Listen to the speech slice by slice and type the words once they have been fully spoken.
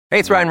Hey,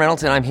 it's Ryan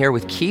Reynolds, and I'm here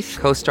with Keith,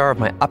 co-star of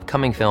my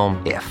upcoming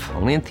film, If,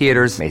 only in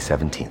theaters May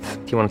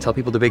 17th. Do you want to tell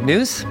people the big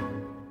news?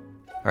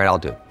 All right, I'll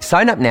do it.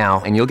 Sign up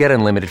now and you'll get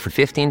unlimited for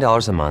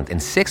 $15 a month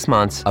and 6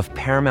 months of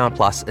Paramount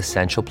Plus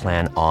Essential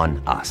Plan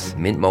on us.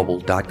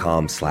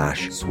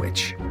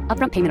 MintMobile.com/switch.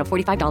 Upfront payment of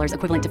 $45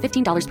 equivalent to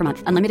 $15 per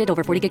month. Unlimited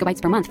over 40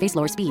 gigabytes per month. Face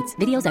lower speeds.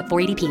 Videos at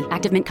 480p.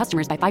 Active Mint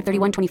customers by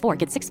 531.24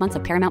 get 6 months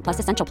of Paramount Plus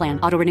Essential Plan.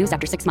 Auto renews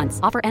after 6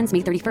 months. Offer ends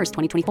May 31st,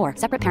 2024.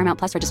 Separate Paramount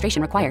Plus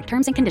registration required.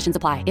 Terms and conditions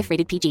apply if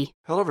rated PG.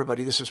 Hello,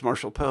 everybody. This is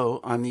Marshall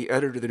Poe. I'm the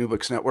editor of the New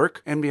Books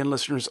Network. NBN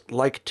listeners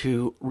like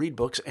to read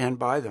books and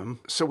buy them.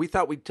 So we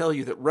thought we'd tell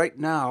you that right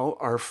now,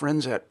 our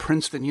friends at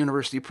Princeton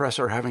University Press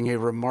are having a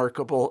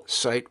remarkable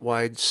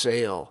site-wide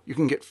sale. You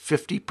can get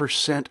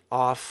 50%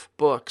 off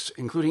books,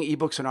 including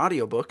ebooks and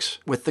audiobooks,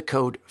 with the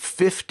code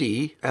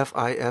 50,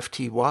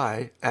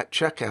 F-I-F-T-Y, at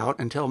checkout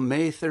until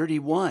May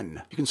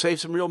 31. You can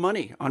save some real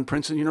money on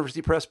Princeton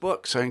University Press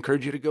books. I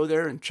encourage you to go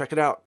there and check it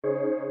out.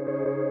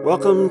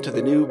 Welcome to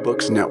the New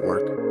Books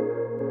Network.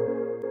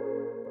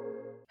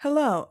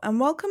 Hello, and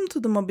welcome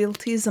to the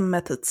Mobilitism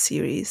Method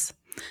series.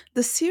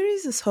 The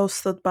series is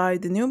hosted by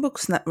the New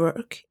Books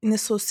Network in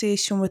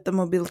association with the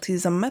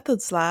Mobilitism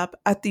Methods Lab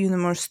at the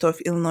University of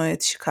Illinois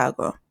at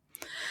Chicago.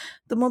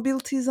 The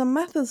Mobilitism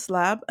Methods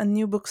Lab and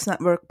New Books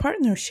Network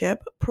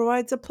partnership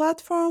provides a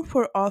platform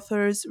for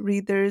authors,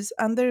 readers,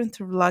 and their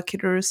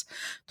interlocutors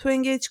to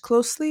engage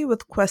closely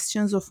with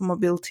questions of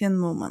mobility and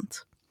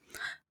movement.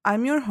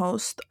 I'm your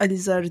host,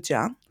 Aliza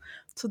Arjan.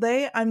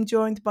 Today, I'm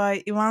joined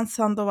by Ivan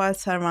Sandoval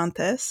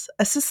Cervantes,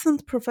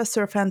 Assistant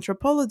Professor of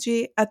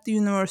Anthropology at the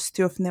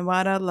University of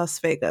Nevada, Las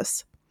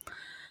Vegas.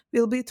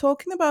 We'll be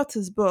talking about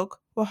his book,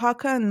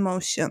 Oaxaca in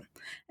Motion,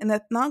 an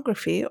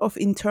ethnography of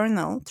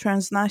internal,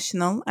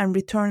 transnational, and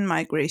return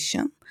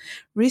migration,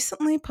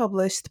 recently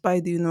published by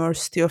the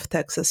University of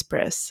Texas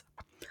Press.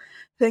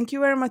 Thank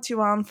you very much,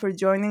 Ivan, for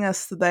joining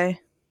us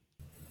today.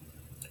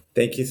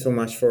 Thank you so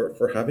much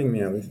for having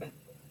me, Alice.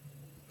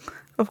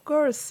 Of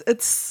course,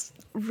 it's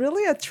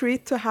really a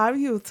treat to have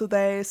you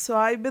today. So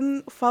I've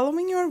been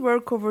following your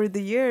work over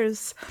the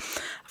years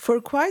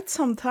for quite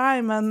some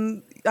time,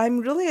 and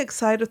I'm really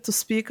excited to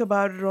speak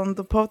about it on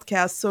the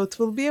podcast. So it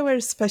will be a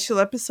very special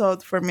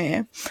episode for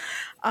me.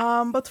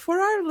 But for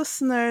our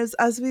listeners,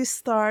 as we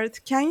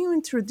start, can you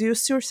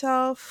introduce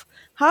yourself?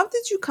 How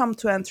did you come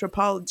to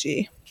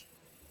anthropology?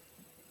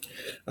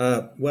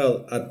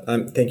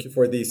 Thank you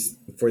for this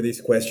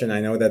question.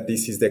 I know that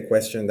this is the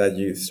question that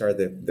you start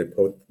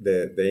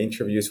the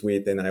interviews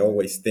with, and I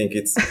always think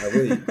it's a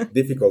really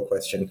difficult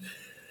question.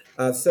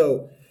 I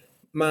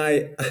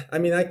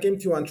came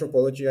to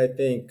anthropology, I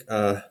think,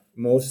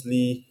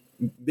 mostly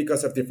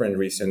because of different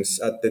reasons.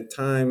 At the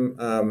time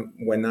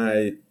when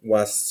I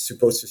was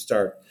supposed to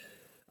start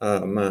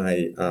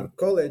my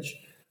college,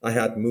 I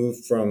had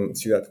moved from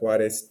Ciudad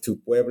Juarez to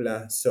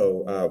Puebla,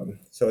 so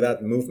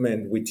that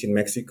movement within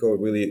Mexico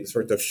really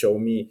sort of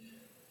showed me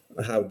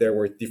how there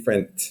were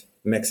different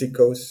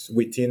Mexicos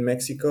within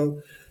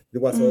Mexico. There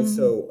was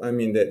also,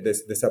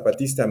 the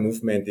Zapatista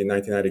movement in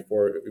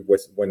 1994. It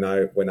was when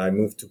I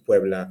moved to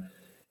Puebla,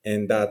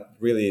 and that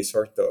really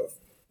sort of,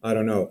 I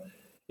don't know,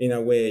 in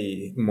a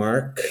way,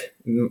 marked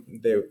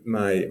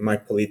my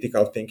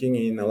political thinking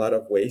in a lot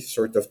of ways,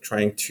 sort of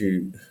trying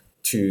to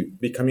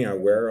becoming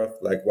aware of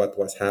like what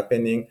was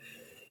happening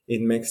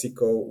in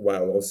Mexico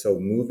while also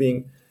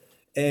moving.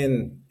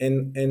 And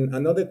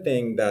another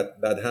thing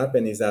that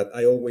happened is that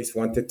I always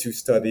wanted to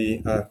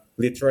study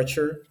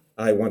literature.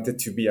 I wanted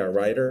to be a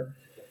writer,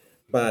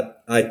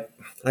 but I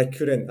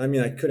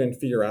couldn't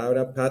figure out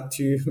a path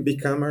to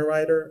become a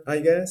writer,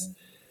 I guess.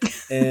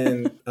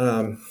 And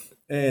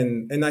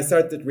and I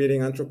started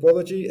reading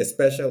anthropology,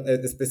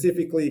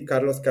 specifically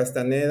Carlos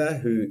Castaneda,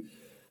 who,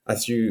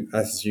 as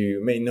you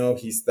may know,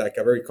 he's like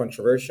a very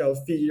controversial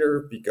figure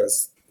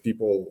because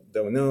people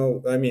don't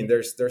know. I mean,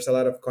 there's a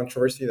lot of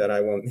controversy that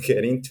I won't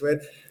get into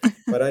it.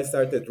 But I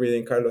started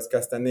reading Carlos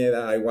Castaneda.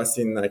 I was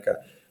in like a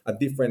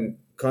different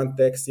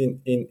context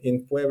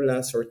in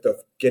Puebla, sort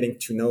of getting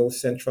to know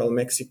central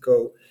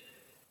Mexico.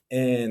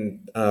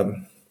 And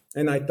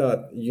I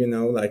thought,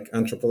 like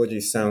anthropology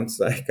sounds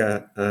like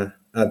a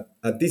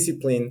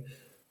discipline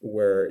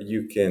where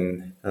you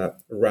can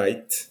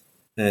write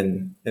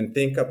and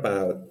think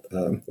about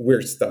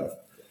weird stuff,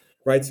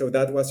 right? So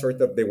that was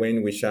sort of the way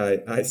in which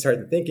I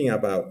started thinking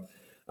about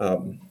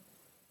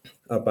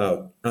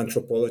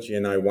anthropology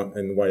and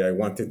why I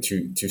wanted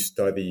to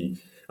study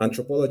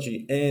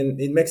anthropology. And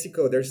in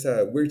Mexico, there's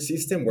a weird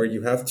system where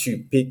you have to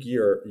pick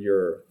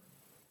your.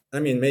 I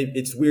mean, maybe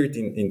it's weird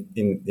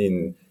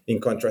in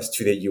contrast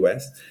to the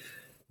U.S.,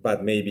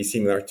 but maybe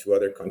similar to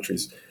other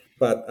countries.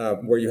 But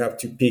where you have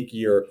to pick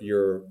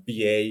your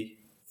BA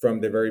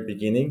from the very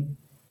beginning.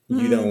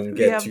 You don't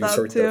get to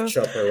sort of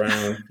chop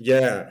around.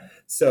 Yeah.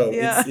 So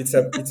yeah.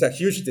 It's a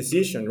huge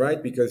decision,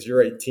 right? Because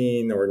you're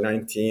 18 or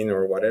 19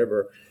 or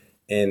whatever,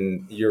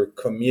 and you're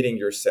committing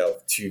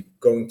yourself to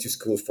going to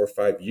school for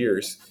 5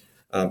 years,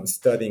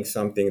 studying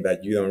something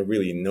that you don't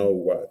really know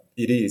what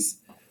it is.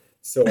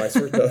 So I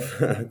sort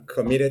of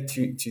committed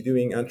to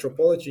doing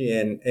anthropology,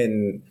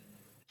 and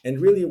And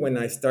really, when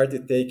I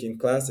started taking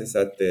classes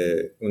at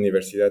the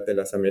Universidad de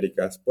las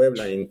Américas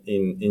Puebla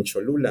in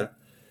Cholula,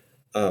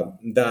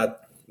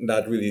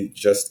 that really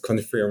just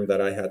confirmed that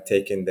I had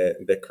taken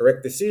the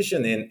correct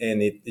decision,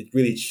 and it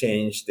really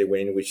changed the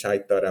way in which I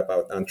thought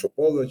about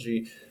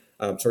anthropology,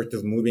 sort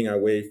of moving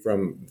away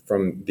from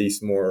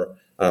these more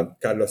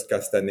Carlos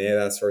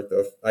Castaneda sort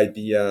of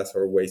ideas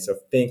or ways of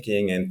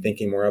thinking, and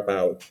thinking more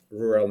about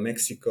rural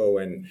Mexico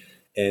and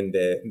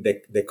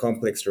the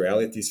complex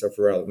realities of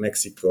rural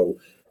Mexico,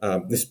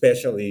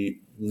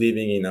 especially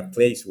living in a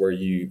place where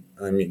you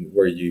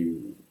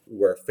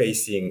were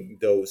facing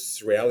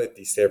those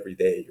realities every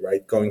day,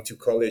 right? Going to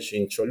college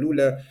in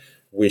Cholula,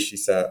 which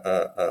is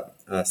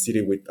a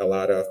city with a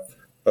lot of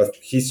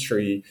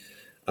history,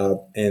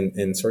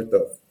 and sort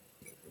of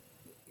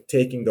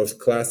taking those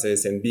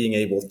classes and being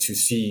able to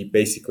see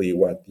basically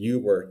what you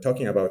were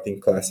talking about in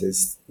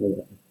classes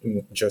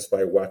just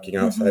by walking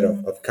outside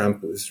of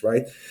campus,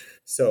 right?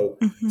 So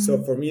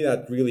for me,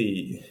 that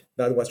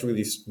was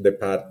really the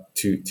path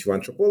to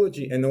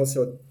anthropology, and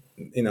also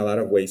in a lot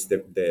of ways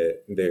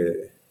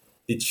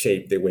it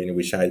shaped the way in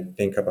which I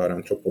think about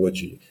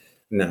anthropology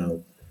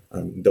now.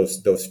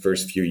 Those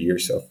first few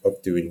years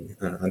of doing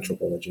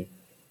anthropology.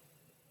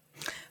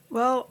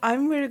 Well,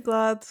 I'm very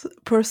glad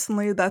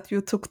personally that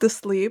you took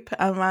this leap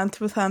and went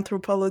with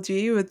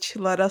anthropology, which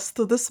led us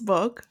to this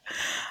book.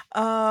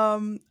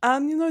 And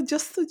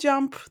just to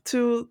jump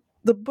to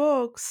the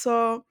book,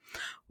 so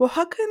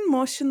Oaxaca in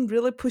Motion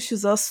really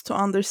pushes us to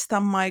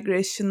understand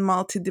migration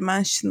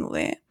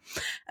multidimensionally.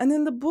 And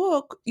in the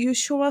book, you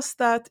show us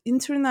that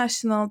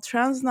international,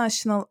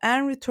 transnational,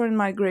 and return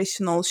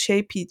migration all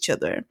shape each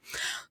other.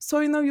 So,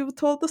 you've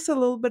told us a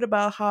little bit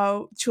about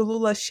how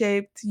Cholula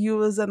shaped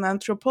you as an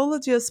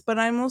anthropologist, but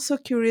I'm also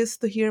curious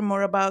to hear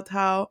more about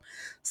how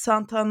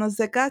Santa Ana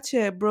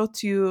Zegache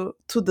brought you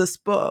to this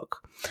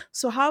book.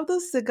 So, how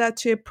does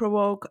Zegache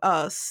provoke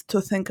us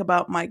to think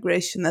about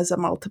migration as a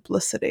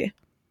multiplicity?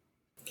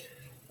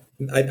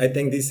 I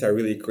think this is a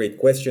really great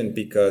question,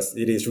 because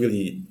it is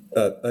really,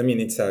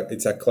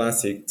 it's a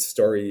classic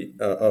story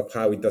of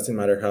how it doesn't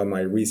matter how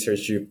much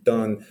research you've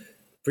done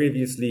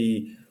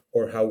previously,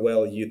 or how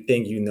well you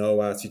think you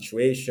know a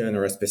situation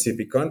or a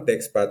specific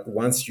context, but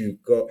once you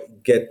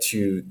get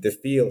to the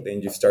field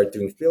and you start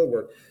doing field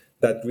work,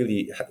 that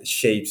really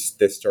shapes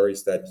the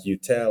stories that you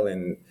tell,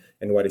 and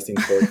what is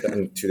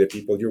important to the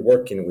people you're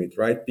working with,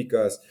 right?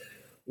 Because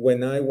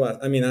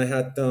I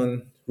had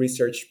done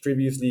research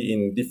previously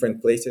in different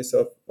places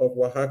of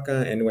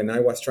Oaxaca, and when I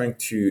was trying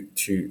to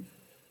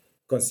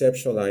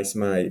conceptualize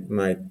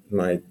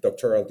my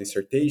doctoral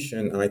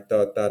dissertation, I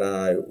thought that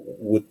I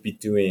would be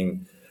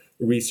doing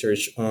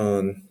research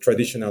on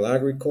traditional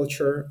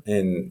agriculture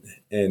and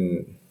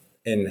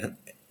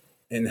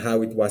and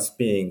how it was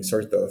being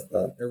sort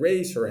of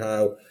erased, or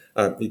how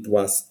it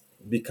was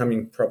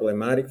becoming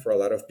problematic for a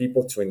lot of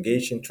people to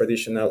engage in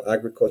traditional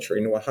agriculture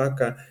in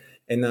Oaxaca.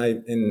 And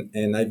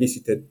I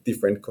visited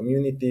different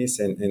communities,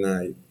 and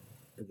I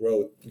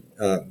wrote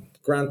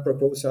grant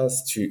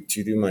proposals to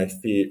do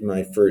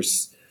my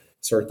first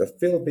sort of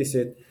field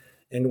visit.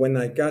 And when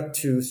I got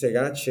to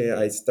Segache,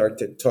 I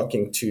started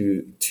talking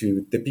to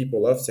the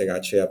people of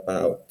Segache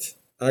about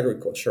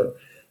agriculture,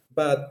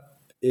 but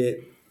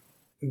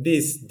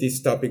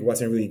this topic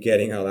wasn't really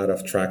getting a lot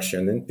of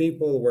traction, and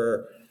people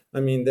were.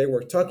 They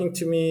were talking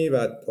to me,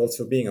 but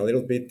also being a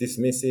little bit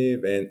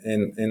dismissive,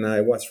 and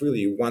I was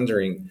really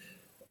wondering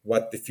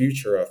what the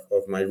future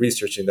of my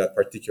research in that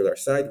particular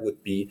site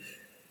would be.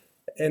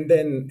 And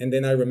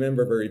then I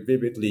remember very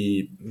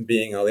vividly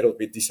being a little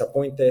bit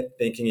disappointed,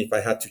 thinking if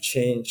I had to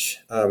change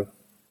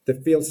the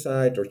field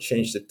site or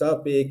change the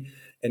topic,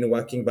 and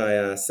walking by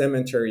a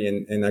cemetery,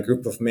 and a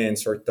group of men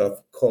sort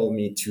of called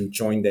me to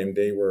join them.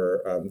 They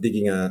were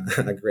digging a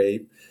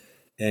grave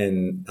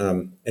and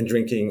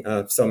drinking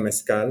some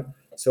mezcal.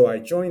 So I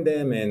joined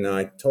them, and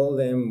I told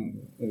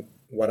them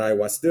what I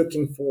was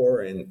looking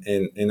for,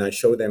 and I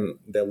showed them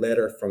the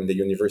letter from the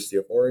University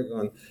of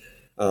Oregon,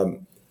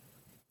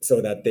 so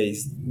that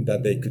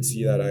they could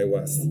see that I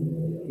was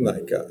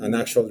like an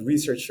actual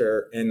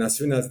researcher. And as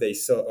soon as they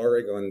saw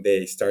Oregon,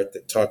 they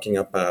started talking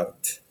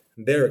about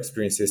their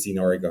experiences in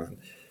Oregon,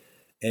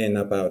 and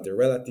about the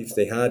relatives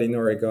they had in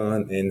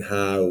Oregon, and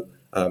how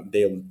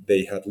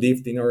they had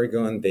lived in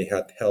Oregon. They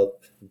had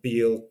helped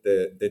build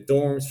the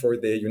dorms for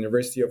the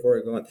University of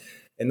Oregon,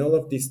 and all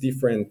of these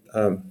different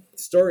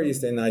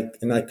stories. And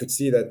I could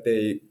see that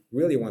they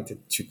really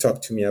wanted to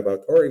talk to me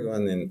about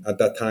Oregon. And at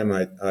that time,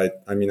 I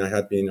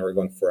had been in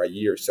Oregon for a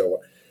year,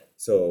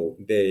 so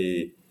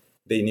they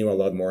knew a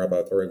lot more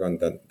about Oregon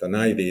than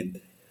I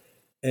did.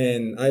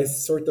 And I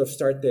sort of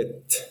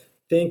started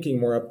thinking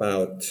more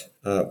about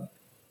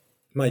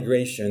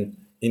migration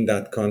in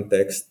that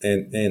context,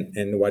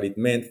 and what it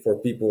meant for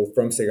people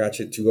from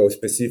Segache to go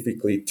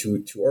specifically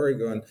to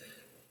Oregon,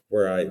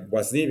 where I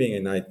was living,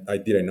 and I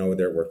didn't know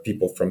there were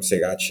people from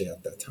Segache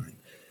at that time.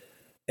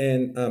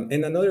 And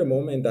another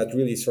moment that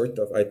really sort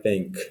of, I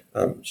think,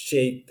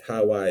 shaped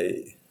how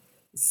I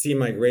see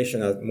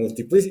migration as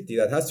multiplicity,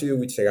 that has to do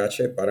with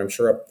Segache, but I'm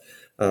sure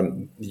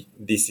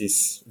this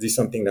is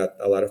something that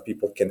a lot of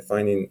people can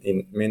find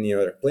in many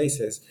other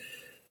places,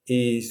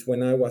 is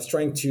when I was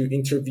trying to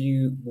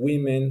interview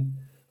women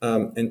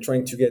and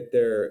trying to get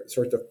their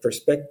sort of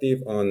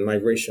perspective on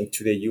migration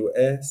to the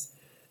U.S.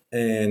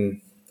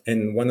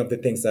 And one of the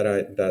things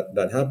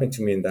that happened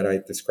to me and that I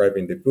describe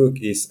in the book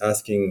is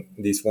asking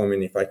this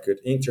woman if I could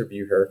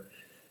interview her,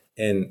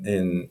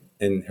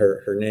 and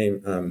her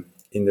name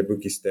in the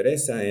book is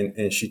Teresa,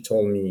 and she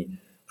told me,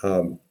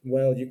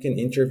 well, you can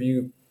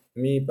interview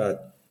me,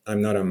 but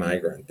I'm not a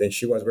migrant. And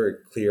she was very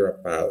clear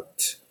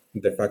about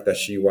the fact that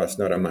she was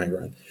not a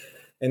migrant.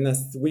 And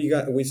as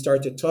we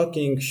started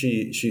talking,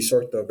 she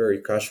sort of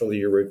very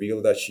casually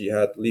revealed that she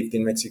had lived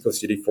in Mexico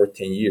City for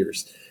 10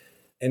 years.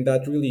 And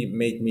that really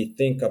made me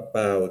think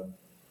about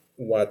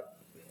what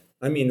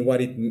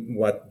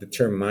the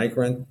term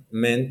migrant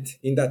meant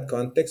in that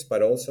context,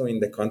 but also in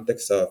the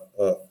context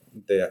of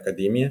the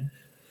academia,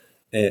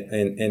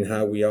 and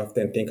how we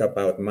often think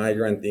about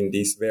migrant in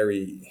this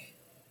very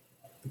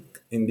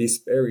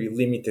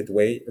limited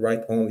way,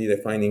 right? Only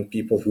defining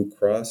people who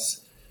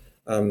cross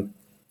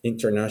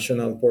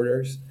international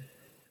borders.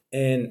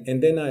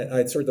 And then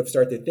I sort of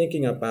started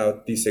thinking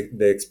about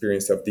the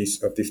experience of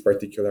this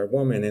particular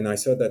woman, and I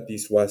saw that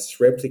this was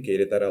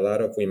replicated, that a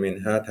lot of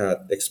women had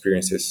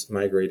experiences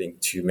migrating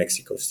to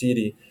Mexico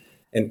City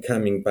and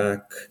coming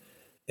back,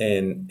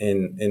 and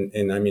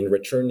I mean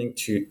returning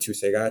to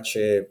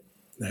Segache,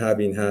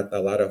 having had a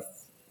lot of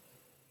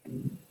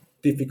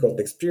difficult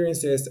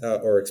experiences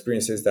or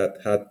experiences that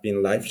had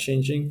been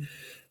life-changing.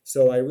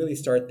 So I really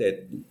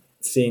started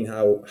seeing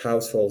how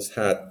households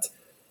had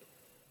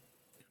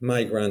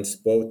migrants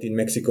both in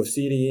Mexico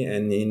City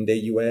and in the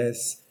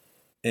US,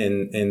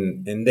 and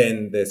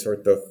then the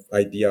sort of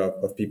idea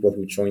of people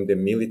who joined the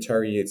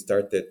military, it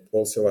started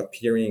also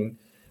appearing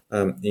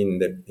in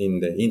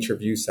the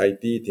interviews I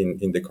did,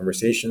 in the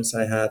conversations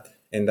I had,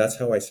 and that's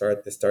how I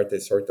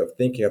started sort of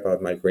thinking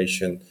about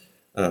migration.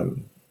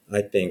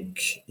 I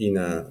think in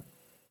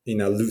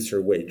a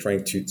looser way,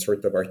 trying to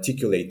sort of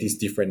articulate these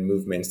different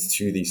movements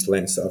through this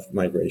lens of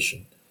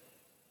migration.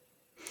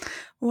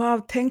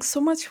 Wow, thanks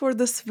so much for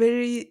this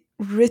very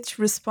rich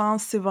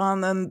response,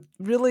 Ivan, and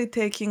really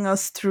taking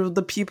us through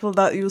the people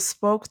that you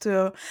spoke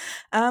to.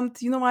 And,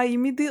 I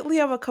immediately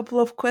have a couple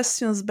of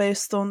questions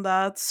based on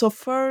that. So,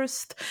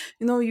 first,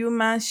 you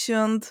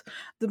mentioned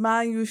the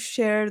man you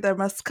shared their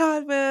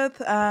mezcal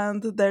with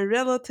and their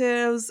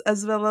relatives,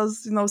 as well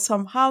as,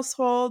 some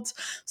households.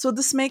 So,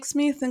 this makes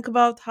me think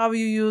about how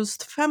you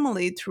used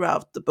family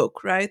throughout the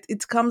book, right?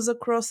 It comes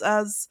across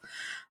as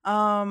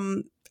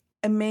um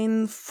a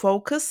main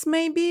focus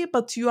maybe,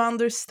 but you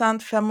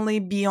understand family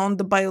beyond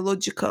the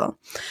biological.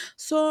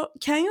 So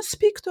can you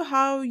speak to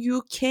how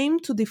you came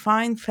to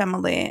define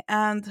family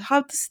and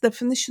how this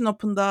definition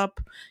opened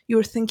up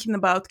your thinking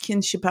about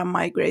kinship and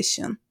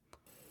migration?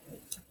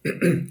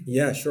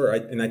 Yeah, sure.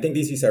 And I think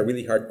this is a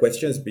really hard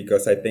question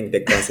because I think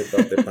the concept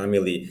of the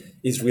family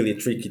is really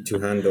tricky to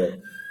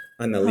handle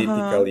Uh-huh.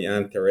 analytically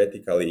and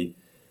theoretically,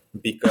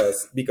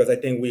 because I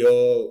think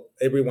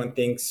everyone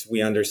thinks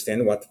we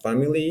understand what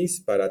family is,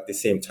 but at the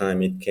same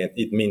time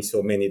it means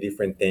so many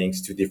different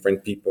things to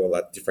different people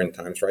at different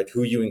times, right?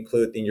 Who you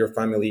include in your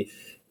family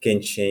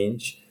can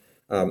change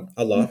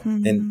a lot,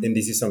 and Mhm.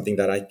 this is something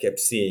that I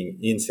kept seeing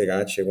in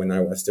Segache when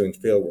I was doing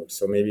fieldwork.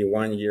 So maybe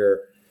one year.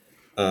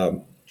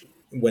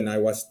 When I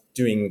was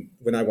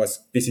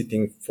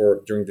visiting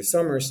for during the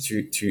summers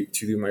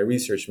to do my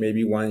research,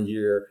 maybe one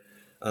year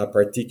a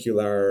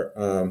particular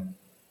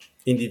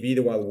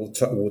individual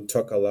would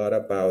talk a lot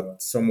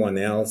about someone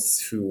else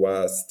who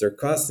was their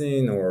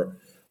cousin or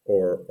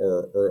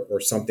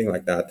something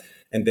like that,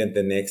 and then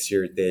the next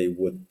year they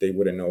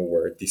wouldn't know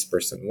where this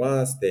person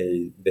was.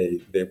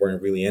 They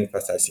weren't really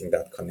emphasizing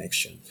that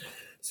connection.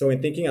 So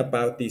in thinking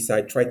about this,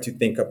 I tried to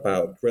think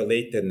about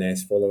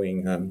relatedness following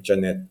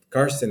Jeanette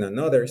Carson and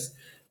others,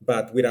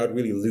 but without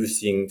really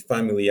losing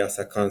family as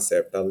a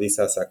concept, at least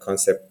as a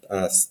concept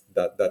as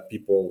that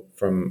people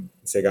from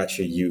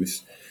Segache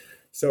use.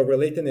 So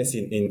relatedness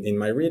in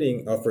my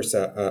reading offers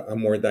a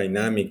more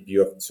dynamic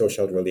view of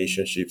social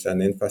relationships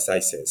and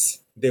emphasizes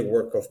the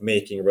work of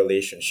making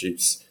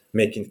relationships,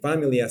 making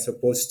family, as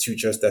opposed to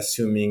just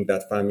assuming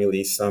that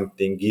family is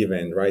something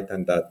given, right?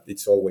 And that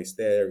it's always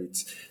there,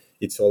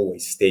 it's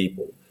always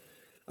stable.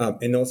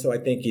 And also I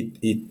think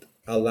it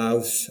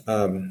allows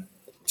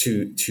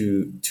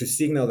to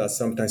signal that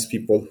sometimes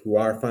people who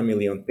are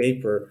family on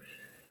paper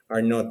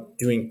are not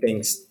doing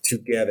things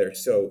together.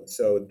 So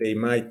they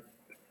might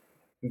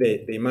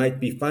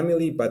be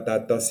family, but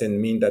that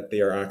doesn't mean that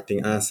they are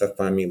acting as a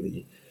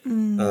family.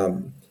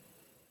 Mm.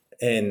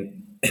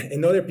 And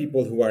and other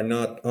people who are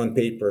not on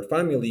paper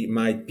family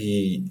might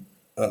be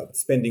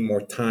spending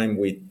more time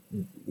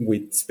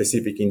with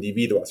specific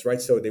individuals, right?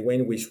 So the way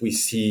in which we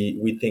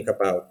think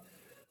about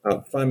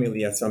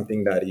family as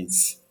something that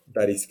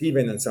is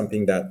given and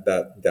something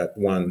that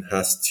one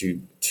has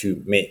to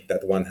make,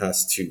 that one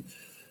has to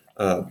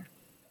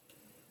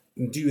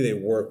do the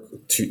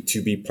work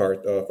to be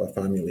part of a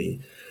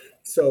family.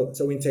 So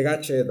in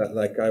Tegache, that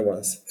like I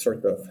was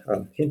sort of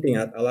hinting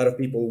at, a lot of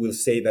people will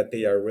say that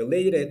they are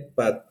related,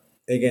 but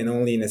again,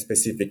 only in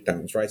specific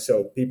times, right?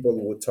 So people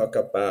would talk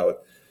about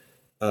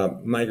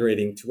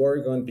migrating to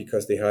Oregon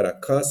because they had a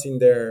cousin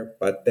there,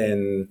 but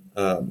then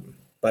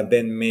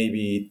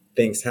maybe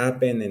things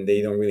happen and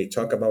they don't really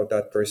talk about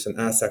that person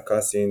as a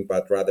cousin,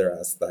 but rather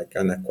as like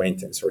an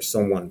acquaintance or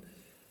someone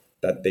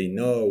that they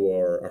know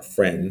or a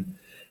friend.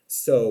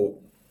 So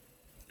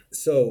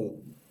so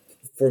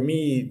for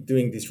me,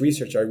 doing this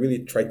research, I really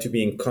try to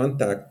be in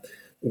contact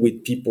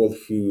with people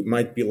who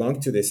might belong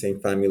to the same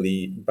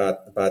family,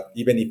 but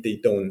even if they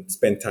don't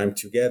spend time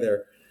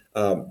together,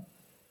 um,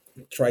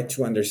 try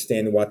to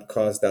understand what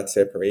caused that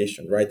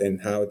separation, right,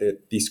 and how the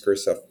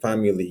discourse of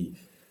family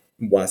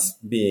was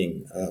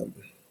being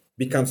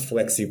becomes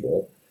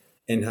flexible,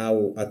 and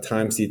how at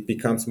times it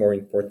becomes more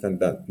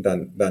important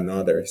than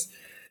others.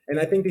 And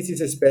I think this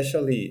is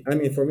especially, I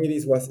mean, for me,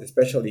 this was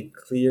especially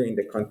clear in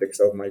the context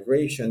of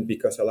migration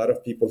because a lot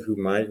of people who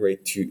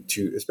migrate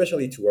to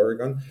especially to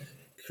Oregon,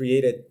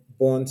 created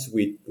bonds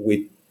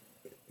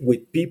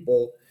with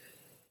people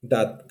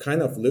that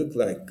kind of look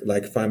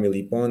like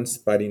family bonds,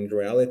 but in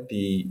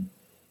reality,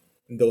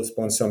 those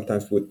bonds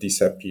sometimes would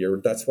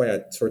disappear. That's why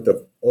I sort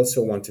of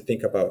also want to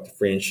think about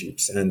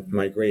friendships and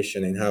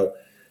migration and how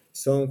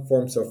some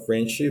forms of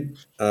friendship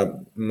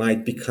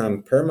might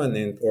become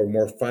permanent or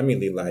more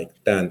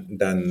family-like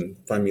than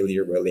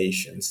familiar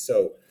relations.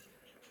 So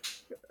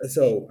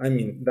I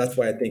mean that's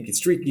why I think it's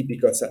tricky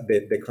because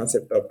the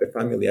concept of the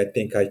family, I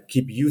think I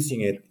keep using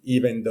it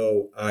even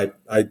though I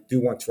do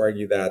want to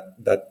argue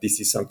that this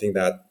is something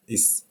that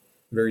is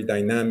very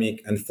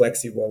dynamic and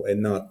flexible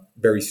and not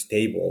very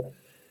stable.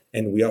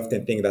 And we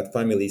often think that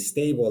family is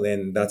stable,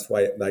 and that's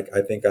why like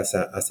I think as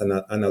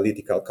an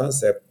analytical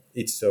concept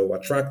it's so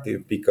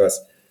attractive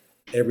because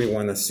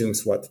everyone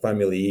assumes what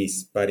family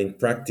is, but in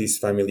practice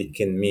family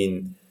can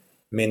mean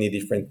many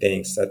different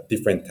things at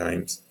different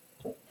times.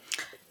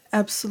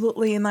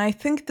 Absolutely, and I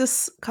think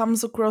this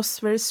comes across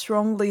very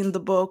strongly in the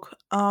book.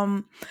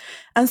 And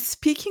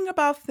speaking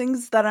about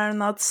things that are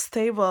not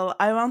stable,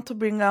 I want to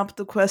bring up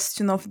the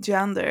question of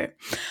gender.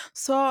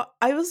 So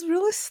I was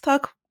really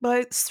struck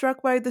by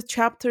the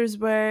chapters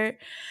where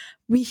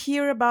we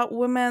hear about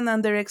women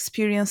and their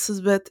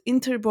experiences with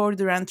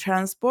interborder and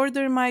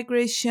transborder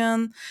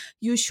migration.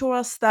 You show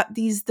us that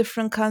these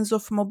different kinds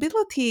of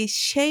mobility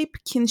shape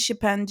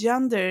kinship and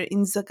gender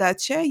in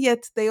Zagache,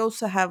 yet they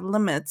also have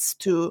limits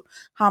to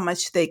how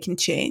much they can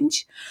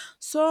change.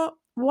 So,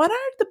 what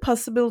are the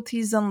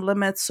possibilities and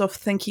limits of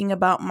thinking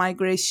about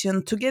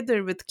migration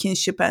together with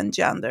kinship and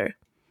gender?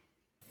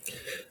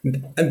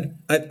 And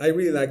I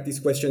really like this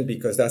question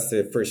because that's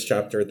the first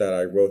chapter that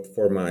I wrote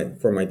for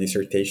my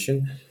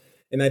dissertation.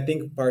 And I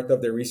think part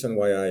of the reason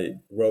why I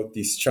wrote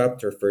this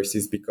chapter first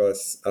is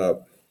because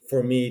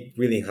for me, it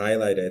really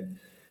highlighted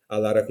a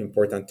lot of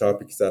important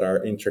topics that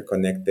are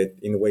interconnected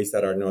in ways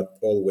that are not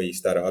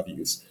always that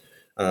obvious.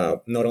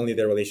 Not only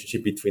the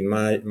relationship between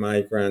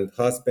migrant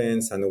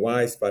husbands and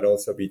wives, but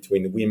also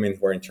between women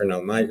who are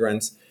internal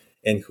migrants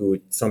and who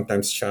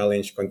sometimes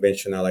challenge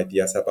conventional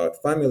ideas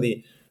about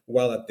family,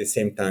 while at the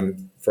same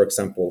time, for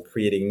example,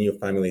 creating new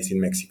families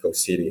in Mexico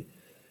City.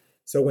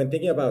 So when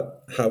thinking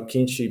about how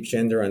kinship,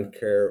 gender, and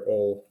care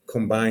all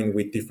combine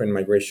with different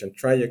migration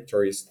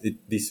trajectories,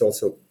 this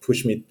also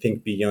pushed me to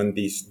think beyond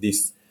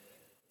this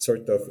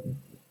sort of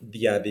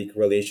dyadic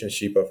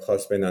relationship of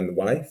husband and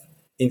wife.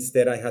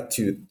 Instead, I had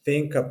to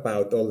think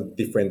about all the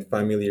different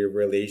family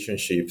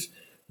relationships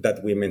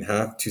that women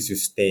have to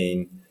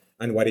sustain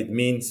and what it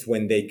means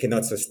when they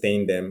cannot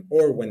sustain them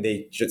or when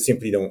they just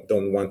simply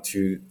don't want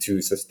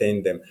to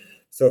sustain them.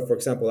 So, for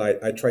example,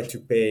 I try to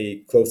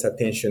pay close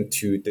attention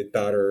to the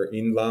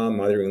daughter-in-law,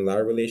 mother-in-law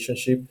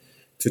relationship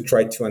to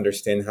try to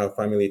understand how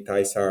family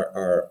ties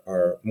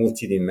are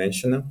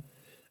multidimensional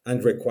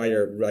and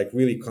require like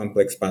really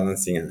complex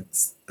balancing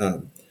acts.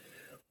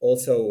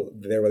 Also,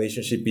 the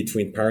relationship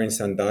between parents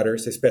and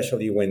daughters,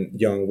 especially when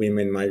young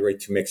women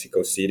migrate to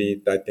Mexico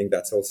City, I think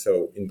that's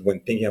also, when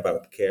thinking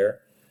about care,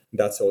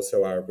 that's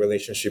also a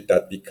relationship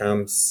that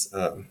becomes,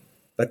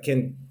 that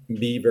can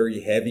be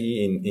very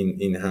heavy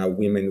in how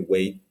women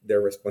weight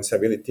their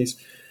responsibilities.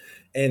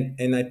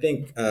 And I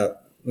think,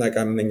 like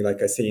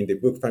I say in the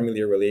book,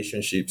 family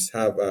relationships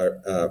have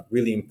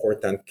really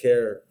important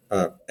care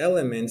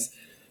elements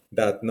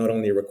that not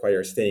only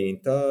require staying in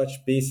touch,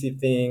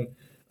 visiting,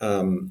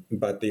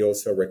 but they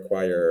also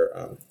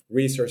require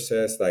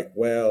resources like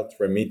wealth,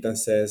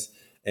 remittances,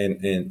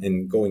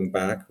 and going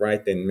back,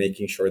 right, and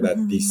making sure that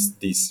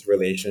this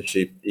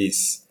relationship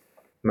is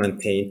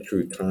maintained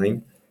through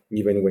time,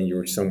 even when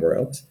you're somewhere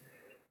else.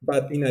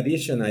 But in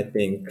addition, I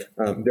think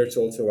there's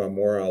also a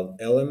moral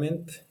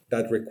element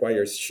that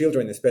requires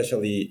children,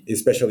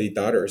 especially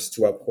daughters,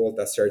 to uphold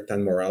a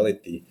certain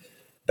morality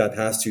that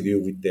has to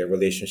do with the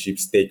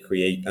relationships they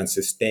create and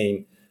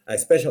sustain,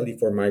 especially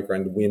for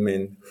migrant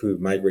women who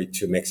migrate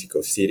to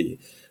Mexico City.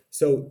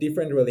 So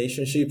different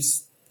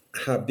relationships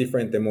have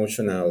different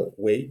emotional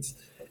weights.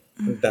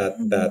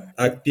 that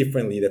act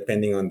differently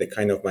depending on the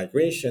kind of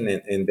migration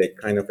and the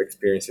kind of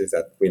experiences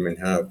that women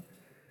have.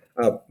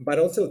 But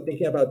also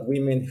thinking about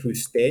women who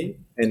stay,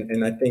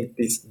 and I think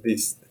this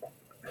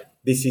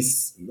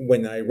is,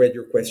 when I read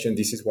your question,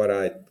 this is what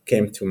I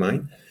came to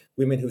mind.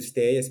 Women who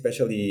stay,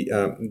 especially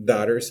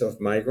daughters of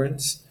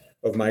migrants,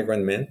 of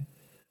migrant men,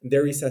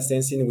 there is a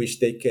sense in which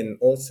they can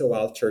also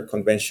alter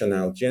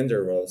conventional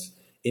gender roles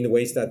in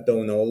ways that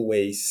don't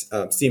always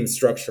seem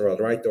structural,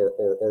 right,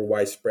 or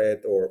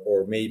widespread,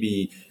 or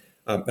maybe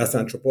as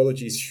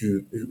anthropologists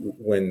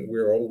when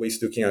we're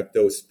always looking at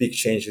those big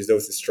changes,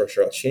 those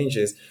structural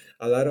changes,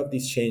 a lot of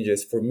these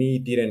changes for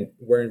me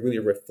weren't really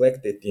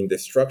reflected in the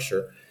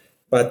structure,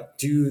 but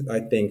do, I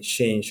think,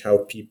 change how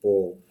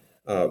people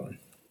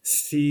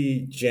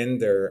see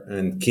gender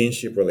and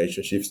kinship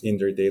relationships in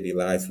their daily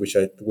lives, which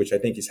I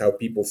think is how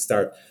people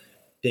start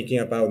thinking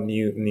about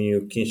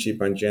new kinship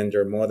and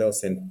gender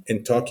models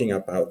and talking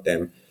about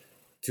them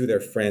to their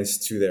friends,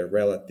 to their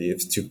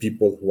relatives, to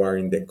people who are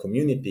in the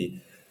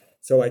community.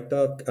 So I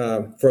talk,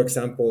 for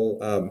example,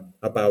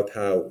 about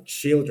how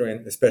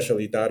children,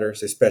 especially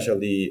daughters,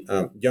 especially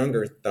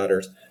younger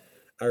daughters,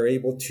 are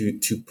able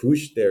to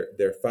push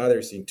their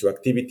fathers into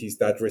activities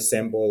that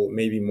resemble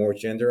maybe more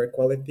gender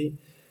equality,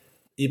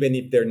 even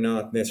if they're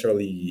not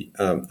necessarily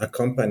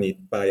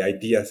accompanied by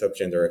ideas of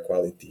gender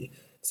equality.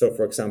 So,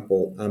 for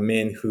example, a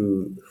man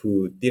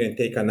who didn't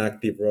take an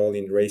active role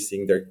in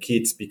raising their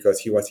kids because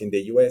he was in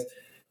the US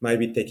might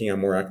be taking a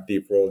more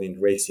active role in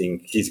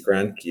raising his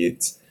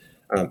grandkids,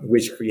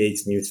 which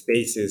creates new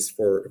spaces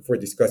for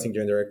discussing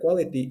gender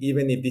equality,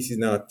 even if this is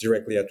not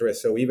directly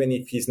addressed. So even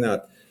if he's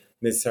not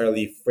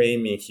necessarily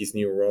framing his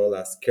new role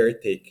as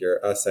caretaker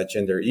as a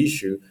gender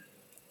issue,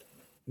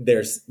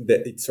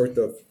 it sort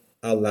of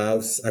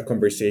allows a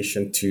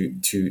conversation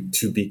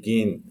to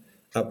begin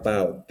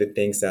about the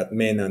things that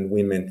men and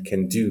women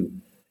can do.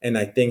 And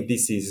I think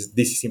this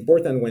is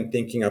important when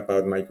thinking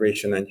about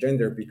migration and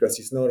gender, because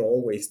it's not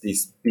always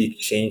these big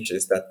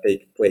changes that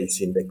take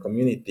place in the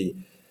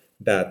community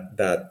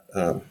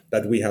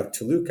that we have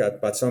to look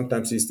at, but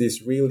sometimes it's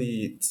these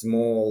really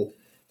small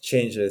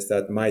changes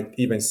that might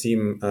even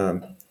seem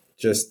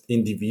just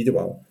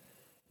individual,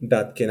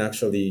 that can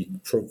actually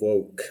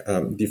provoke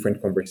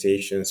different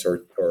conversations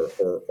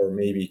or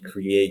maybe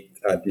create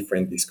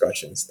different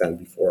discussions than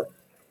before.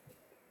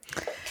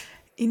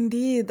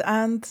 Indeed.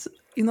 And,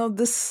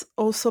 this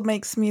also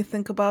makes me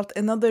think about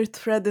another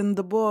thread in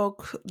the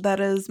book, that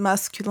is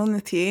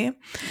masculinity.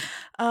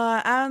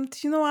 And,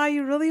 I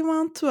really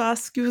want to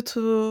ask you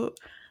to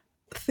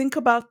think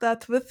about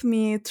that with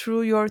me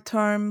through your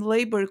term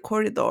labor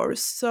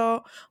corridors.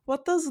 So,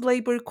 what does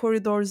labor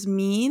corridors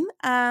mean,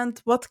 and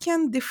what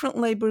can different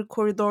labor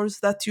corridors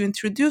that you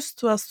introduced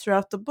to us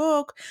throughout the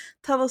book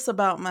tell us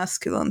about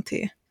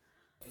masculinity?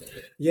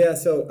 Yeah,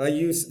 so I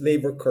use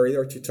labor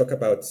corridor to talk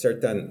about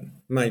certain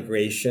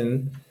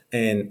migration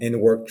and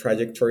work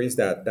trajectories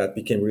that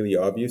became really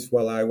obvious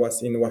while I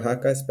was in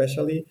Oaxaca,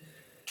 especially.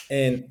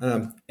 And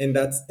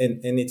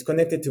it's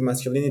connected to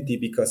masculinity,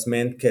 because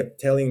men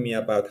kept telling me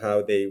about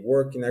how they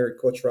work in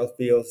agricultural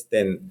fields.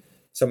 Then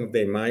some of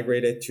them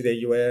migrated to the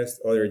US,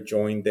 others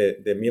joined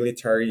the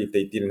military if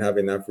they didn't have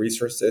enough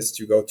resources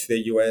to go to the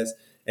US,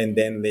 and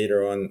then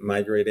later on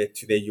migrated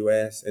to the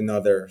US, and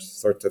others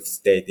sort of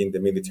stayed in the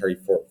military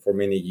for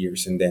many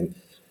years and then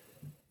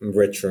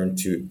returned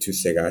to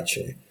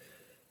Segache.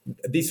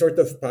 This sort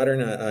of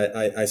pattern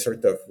I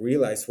sort of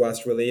realized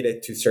was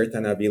related to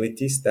certain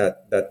abilities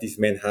that these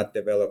men had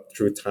developed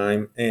through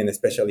time, and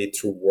especially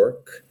through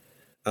work,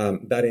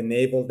 that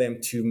enabled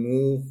them to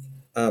move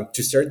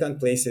to certain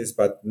places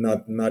but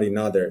not in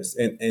others.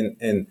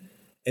 And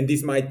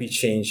this might be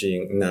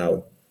changing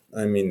now.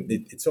 I mean,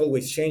 it's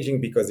always changing,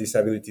 because these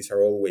abilities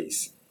are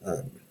always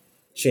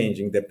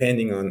changing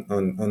depending on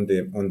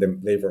the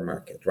labor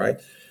market, right?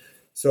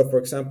 So, for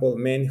example,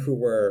 men who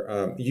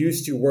were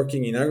used to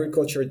working in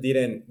agriculture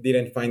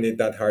didn't find it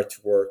that hard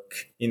to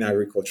work in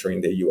agriculture in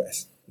the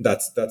U.S.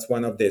 That's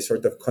one of the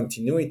sort of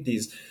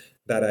continuities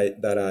that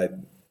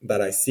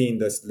I see in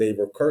those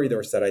labor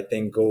corridors, that I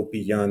think go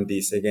beyond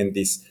this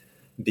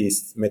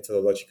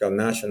methodological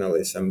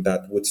nationalism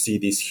that would see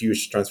this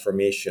huge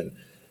transformation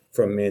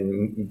from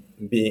men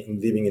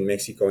living in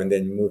Mexico and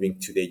then moving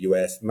to the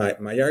U.S.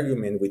 My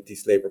argument with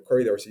these labor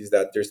corridors is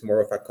that there's more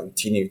of a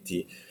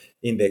continuity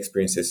in the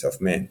experiences of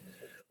men.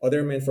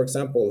 Other men, for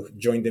example,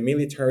 joined the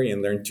military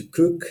and learned to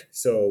cook,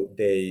 so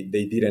they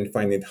didn't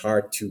find it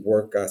hard to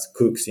work as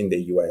cooks in the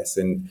US.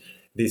 And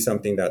this is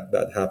something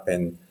that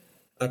happened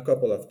a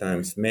couple of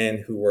times.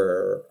 Men who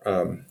were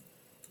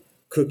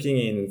cooking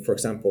in, for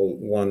example,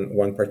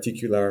 one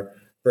particular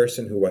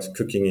person who was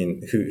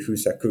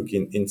who's a cook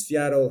in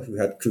Seattle, who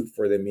had cooked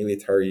for the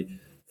military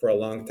for a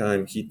long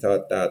time. He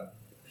thought that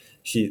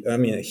he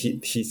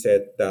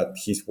said that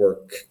his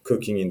work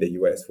cooking in the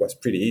US was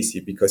pretty easy,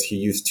 because he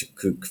used to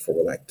cook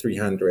for like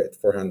 300,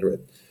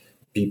 400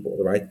 people,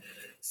 right?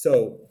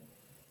 So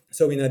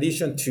in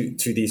addition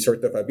to these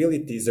sort of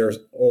abilities, there's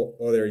all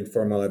other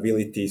informal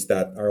abilities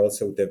that are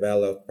also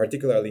developed,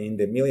 particularly in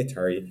the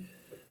military,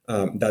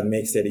 that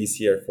makes it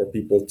easier for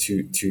people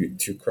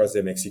to cross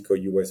the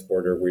Mexico-U.S.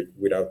 border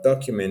without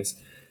documents.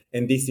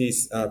 And this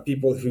is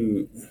people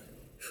who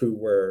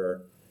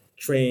were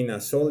trained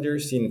as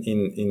soldiers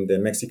in the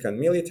Mexican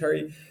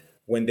military.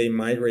 When they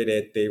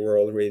migrated,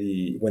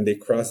 when they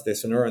crossed the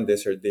Sonoran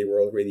Desert, they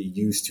were already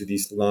used to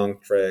these long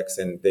treks,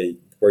 and they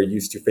were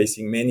used to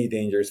facing many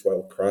dangers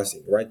while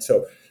crossing, right?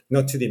 So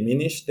not to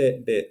diminish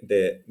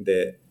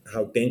the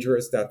how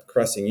dangerous that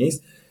crossing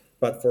is,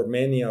 but for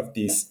many of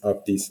these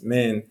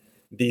men,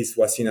 this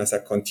was seen as a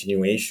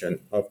continuation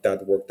of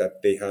that work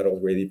that they had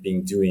already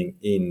been doing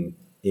in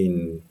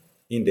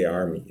the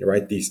army,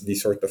 right?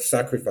 This sort of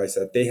sacrifice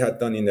that they had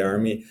done in the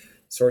army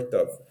sort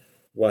of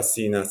was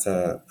seen as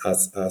it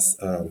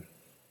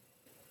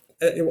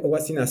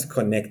was seen as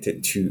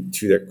connected to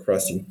their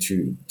crossing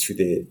to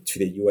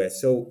the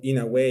U.S. So in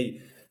a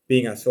way,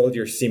 being a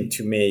soldier seemed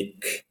to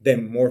make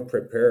them more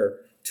prepared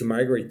to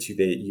migrate to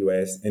the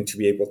U.S. and to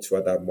be able to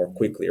adapt more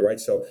quickly, right?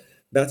 So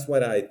that's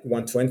what I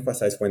want to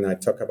emphasize when I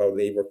talk about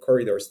labor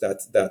corridors.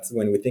 That's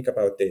when we think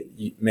about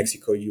the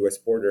Mexico-U.S.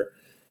 border,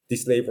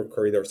 these labor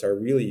corridors are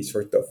really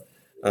sort of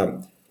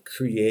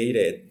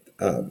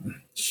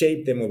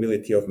shaped the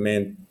mobility of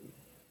men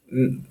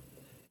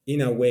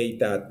in a way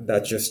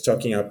that just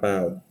talking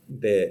about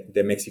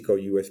the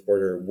Mexico-U.S.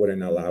 border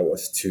wouldn't allow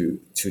us to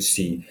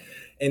see.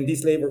 And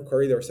these labor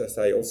corridors, as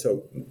I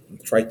also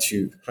try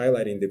to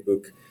highlight in the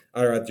book,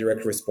 are a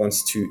direct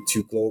response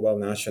to global,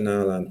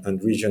 national,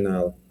 and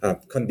regional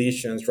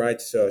conditions,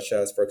 right? Such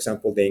as, for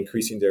example, the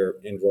increase in the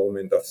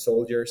enrollment of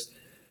soldiers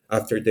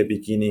after the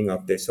beginning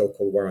of the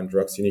so-called war on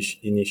drugs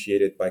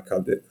initiated by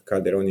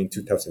Calderon in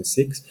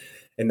 2006.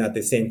 And at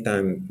the same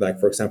time, like,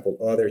 for example,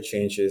 other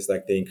changes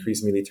like the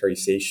increased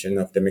militarization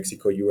of the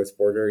Mexico-U.S.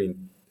 border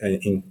in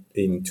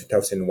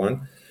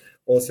 2001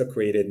 also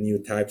created new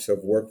types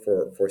of work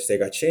for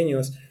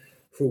Segacheños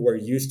who were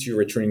used to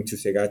returning to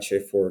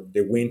Segache for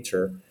the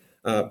winter.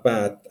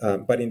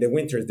 But in the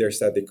winter,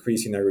 there's a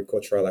decrease in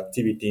agricultural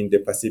activity in the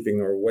Pacific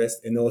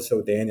Northwest, and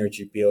also the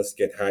energy bills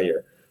get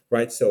higher,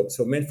 right? So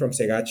men from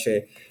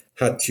Segache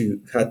had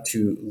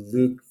to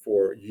look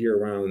for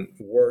year-round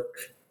work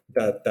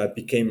that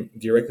became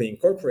directly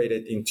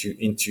incorporated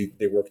into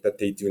the work that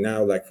they do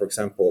now, like, for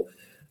example,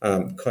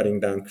 cutting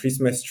down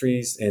Christmas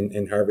trees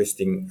and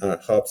harvesting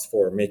hops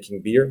for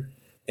making beer.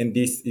 And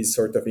this is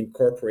sort of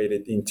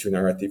incorporated into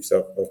narratives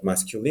of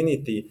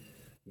masculinity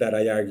that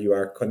I argue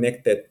are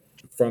connected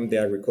from the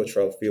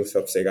agricultural fields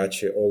of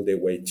Segache all the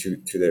way to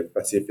the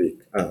Pacific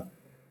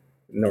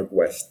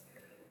Northwest.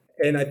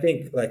 And I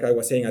think, like I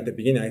was saying at the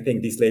beginning, I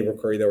think these labor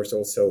corridors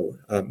also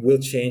will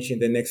change in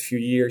the next few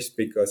years,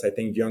 because I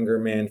think younger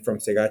men from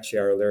Segache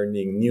are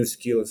learning new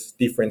skills,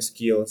 different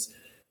skills.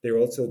 They're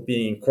also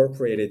being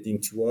incorporated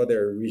into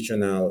other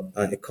regional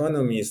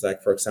economies,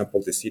 like, for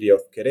example, the city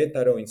of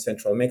Querétaro in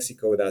central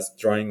Mexico, that's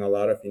drawing a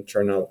lot of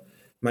internal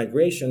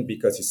migration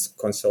because it's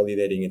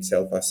consolidating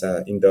itself as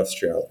an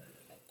industrial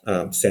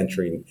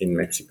center in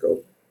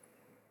Mexico.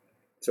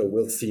 So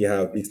we'll see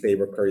how these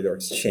labor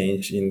corridors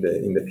change in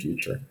the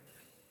future.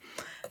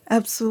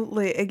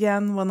 Absolutely.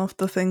 Again, one of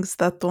the things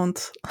that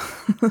don't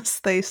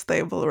stay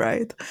stable,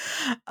 right?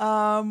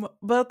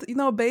 But,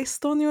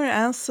 based on your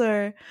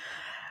answer,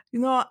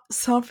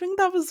 something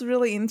that was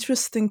really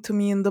interesting to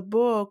me in the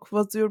book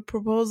was your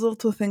proposal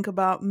to think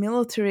about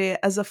military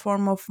as a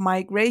form of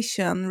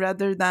migration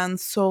rather than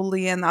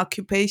solely an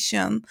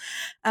occupation.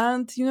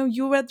 And,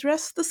 you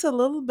addressed this a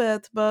little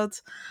bit, but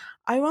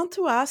I want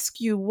to ask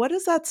you, what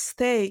is at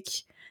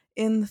stake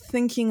in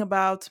thinking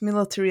about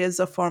military as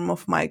a form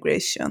of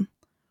migration?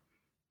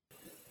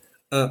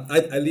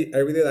 I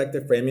really like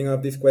the framing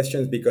of these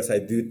questions, because I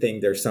do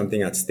think there's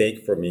something at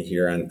stake for me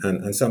here.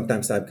 And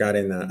sometimes I've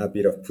gotten a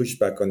bit of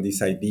pushback on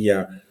this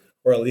idea,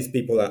 or at least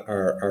people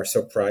are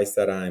surprised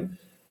that I'm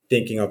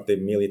thinking of the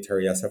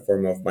military as a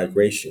form of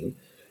migration.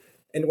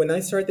 And when I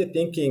started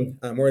thinking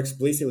more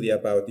explicitly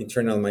about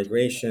internal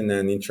migration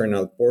and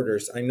internal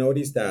borders, I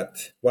noticed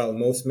that while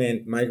most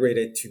men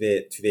migrated to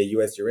the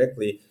U.S.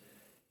 directly,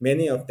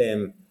 many of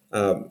them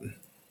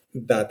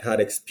that had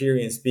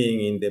experience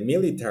being in the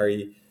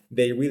military,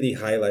 they really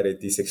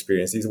highlighted this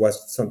experience. This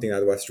was something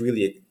that was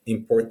really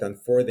important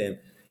for them,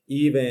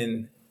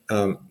 even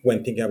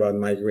when thinking about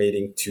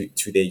migrating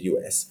to the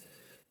U.S.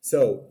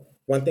 So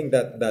one thing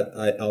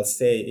that I'll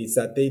say is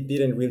that they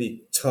didn't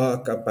really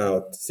talk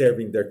about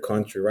serving their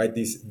country, right?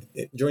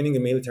 Joining the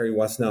military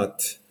was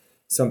not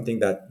something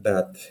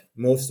that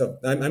most of,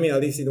 I mean,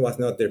 at least it was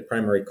not their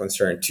primary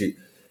concern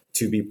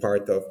to be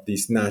part of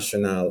this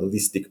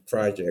nationalistic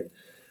project.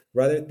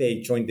 Rather,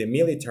 they joined the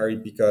military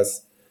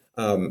because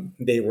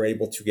they were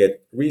able to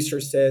get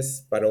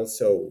resources, but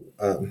also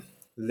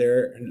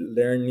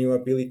learn new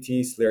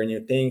abilities, learn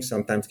new things,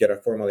 sometimes get a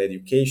formal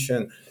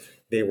education.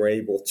 They were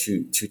able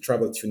to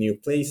travel to new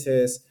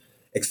places,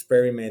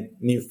 experiment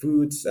new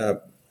foods,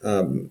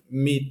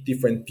 meet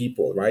different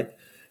people, right?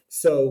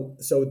 So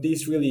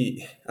this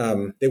really,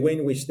 the way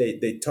in which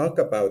they talk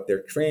about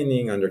their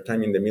training and their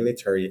time in the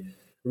military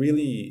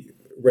really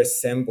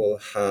resemble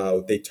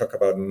how they talk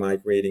about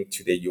migrating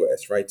to the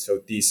U.S., right? So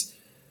this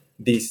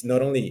this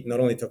not only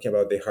talking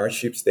about the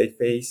hardships they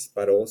face,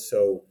 but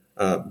also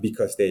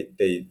because they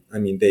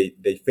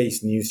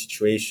face new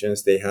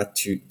situations. They had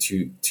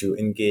to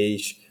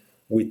engage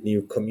with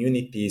new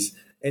communities,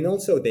 and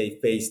also they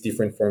face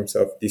different forms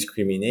of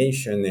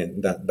discrimination,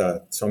 and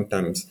that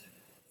sometimes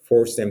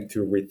force them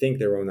to rethink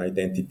their own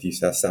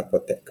identities as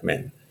Zapotec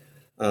men.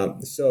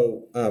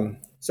 So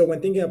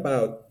when thinking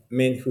about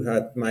men who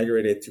had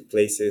migrated to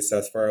places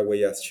as far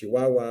away as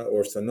Chihuahua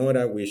or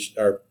Sonora, which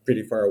are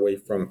pretty far away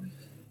from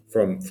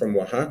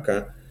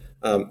Oaxaca,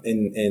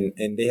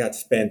 and they had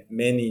spent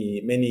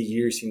many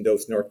years in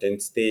those northern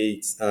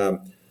states.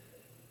 So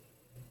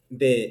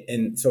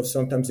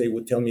sometimes they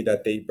would tell me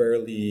that they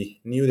barely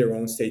knew their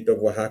own state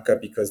of Oaxaca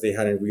because they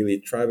hadn't really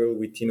traveled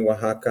within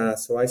Oaxaca.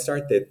 So I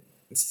started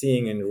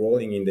seeing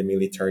enrolling in the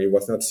military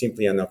was not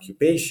simply an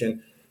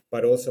occupation,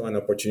 but also an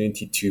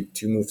opportunity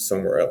to move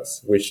somewhere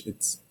else, which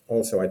it's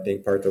also, I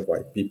think, part of why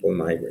people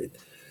migrate.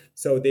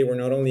 So they were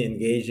not only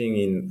engaging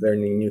in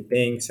learning new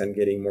things and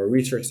getting more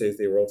resources,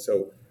 they were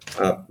also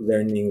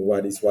learning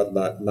what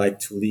like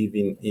to live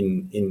in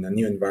a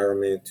new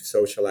environment, to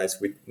socialize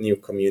with new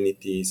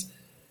communities,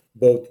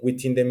 both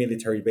within the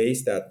military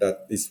base,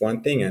 that is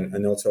one thing,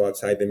 and also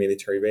outside the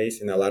military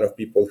base. And a lot of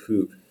people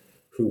who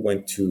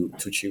went to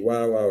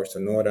Chihuahua or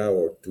Sonora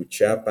or to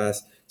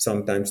Chiapas,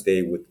 sometimes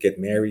they would get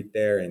married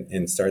there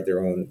and start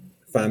their own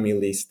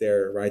families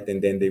there, right?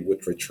 And then they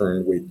would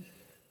return with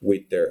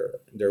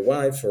their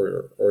wives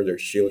or their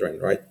children,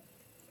 right?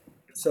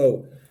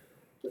 So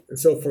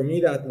for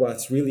me, that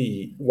was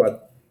really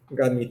what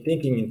got me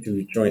thinking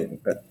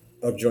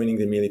of joining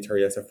the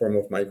military as a form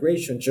of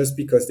migration, just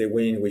because the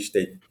way in which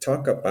they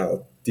talk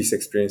about these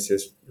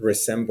experiences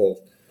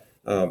resembled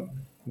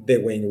the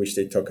way in which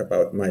they talk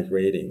about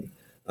migrating,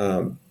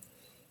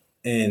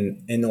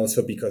 and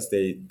also because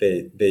they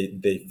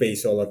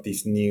face all of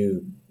these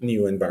new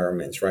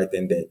environments, right,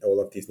 and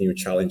all of these new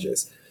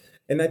challenges.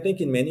 And I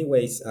think in many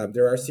ways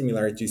there are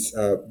similarities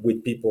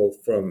with people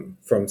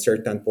from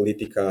certain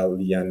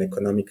politically and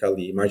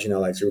economically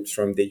marginalized groups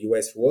from the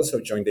U.S. who also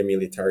joined the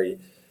military,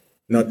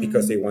 not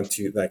because they want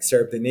to like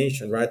serve the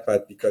nation, right,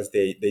 but because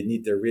they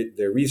need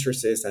their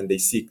resources, and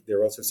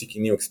they're also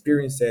seeking new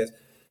experiences,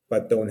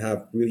 but don't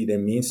have really the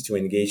means to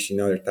engage in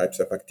other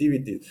types of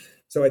activities.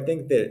 So I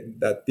think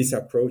that this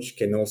approach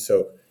can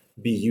also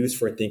be used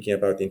for thinking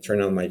about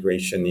internal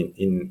migration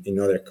in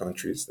other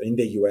countries, in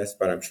the US,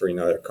 but I'm sure in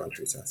other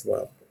countries as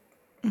well.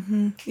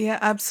 Yeah,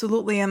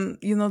 absolutely. And,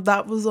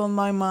 that was on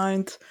my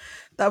mind.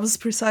 That was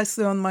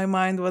precisely on my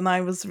mind when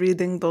I was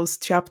reading those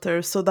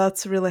chapters. So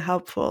that's really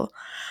helpful.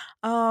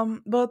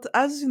 But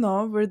as you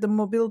know, we're the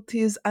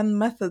Mobilities and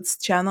Methods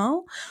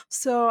channel.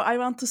 So I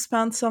want to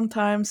spend some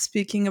time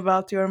speaking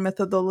about your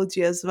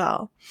methodology as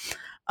well.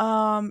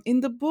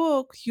 In the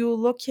book, you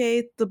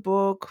locate the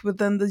book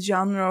within the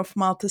genre of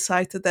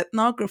multi-sited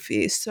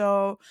ethnography.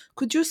 So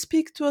could you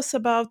speak to us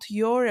about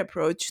your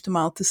approach to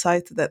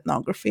multi-sited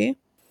ethnography?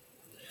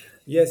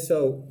 Yes,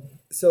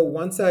 so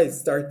once I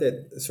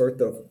started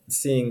sort of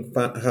seeing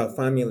how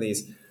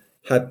families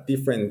had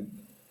different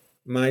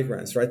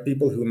migrants, right?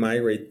 People who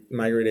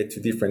migrated to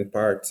different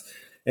parts,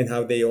 and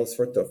how they all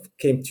sort of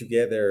came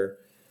together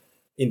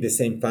in the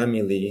same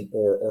family,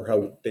 or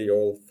how they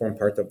all form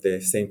part of the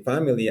same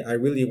family. I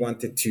really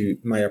wanted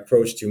my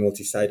approach to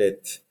multi-sided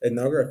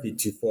ethnography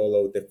to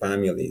follow the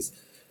families,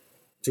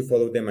 to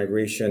follow the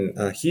migration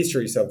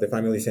histories of the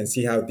families, and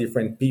see how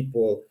different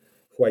people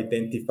who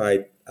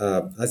identified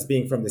as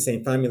being from the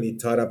same family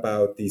thought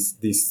about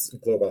these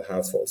global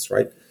households,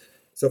 right?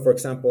 So, for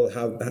example,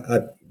 how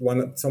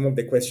some of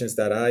the questions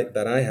that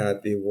I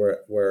had, they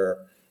were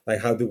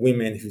like, how do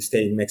women who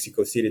stay in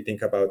Mexico City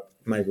think about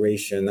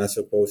migration, as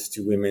opposed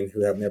to women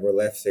who have never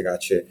left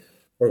Segache,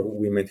 or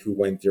women who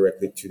went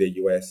directly to the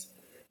U.S.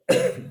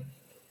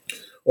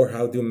 Or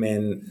how do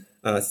men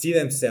see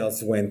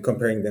themselves when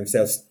comparing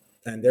themselves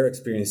and their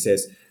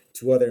experiences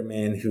to other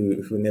men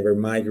who never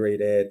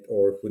migrated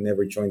or who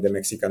never joined the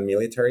Mexican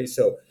military.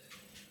 So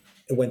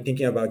when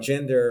thinking about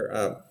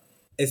gender,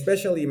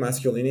 especially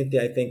masculinity,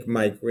 I think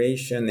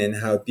migration and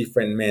how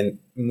different men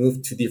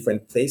moved to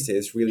different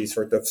places really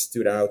sort of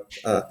stood out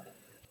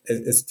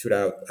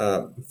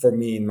for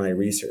me in my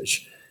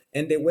research.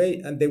 And the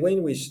way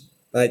in which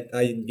I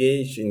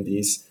engaged in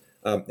this,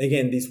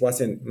 again, this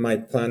wasn't my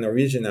plan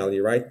originally,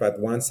 right? But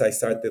once I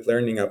started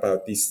learning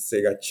about this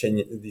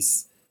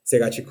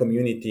Segache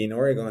community in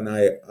Oregon,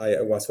 I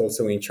was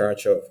also in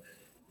charge of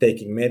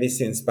taking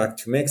medicines back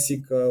to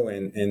Mexico,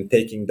 and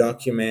taking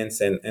documents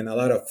and a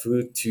lot of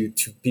food to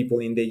people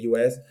in the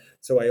US.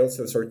 So I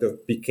also sort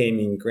of became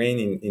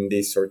ingrained in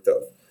this sort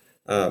of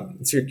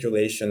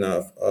circulation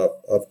of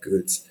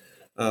goods.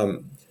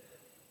 And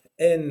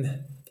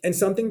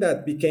something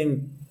that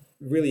became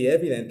really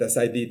evident as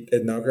I did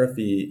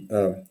ethnography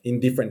in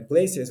different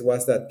places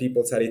was that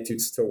people's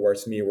attitudes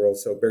towards me were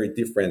also very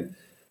different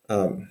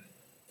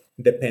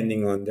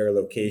depending on their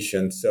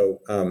location. So,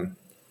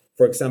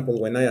 for example,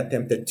 when I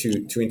attempted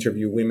to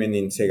interview women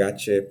in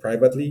Segache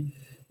privately,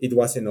 it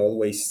wasn't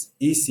always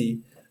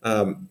easy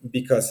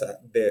because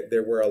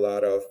there were a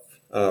lot of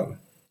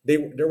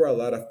there were a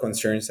lot of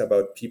concerns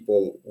about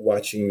people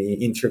watching me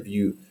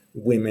interview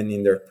women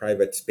in their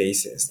private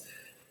spaces.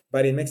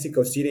 But in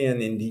Mexico City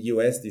and in the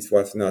U.S., this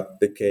was not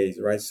the case,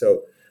 right?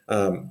 So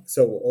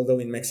although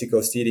in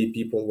Mexico City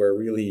people were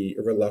really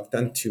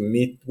reluctant to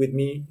meet with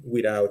me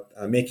without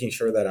making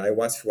sure that I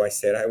was who I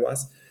said I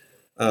was,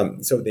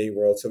 so they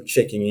were also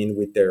checking in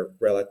with their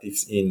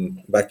relatives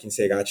back in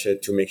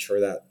Segache to make sure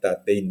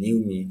that they knew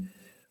me.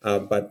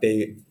 But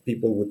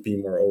people would be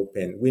more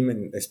open.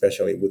 Women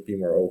especially would be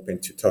more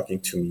open to talking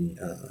to me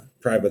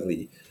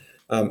privately.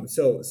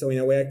 So in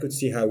a way, I could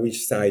see how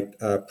each side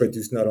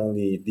produced not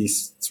only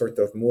these sort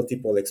of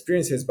multiple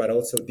experiences, but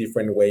also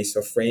different ways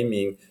of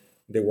framing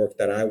the work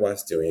that I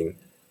was doing.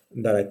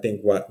 That I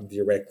think what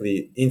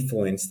directly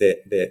influenced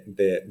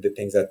the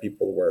things that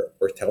people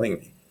were telling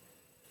me.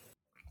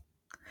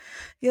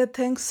 Yeah,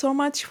 thanks so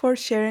much for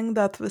sharing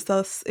that with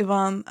us,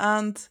 Ivan.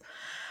 And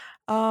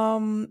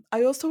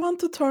I also want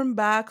to turn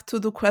back to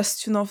the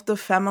question of the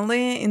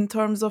family in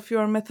terms of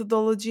your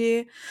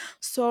methodology.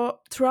 So,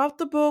 throughout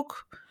the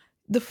book,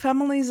 the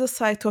family is a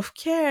site of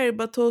care,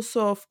 but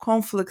also of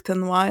conflict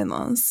and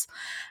violence.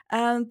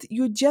 And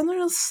you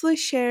generously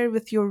share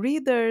with your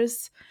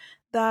readers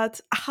that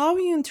how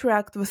you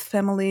interact with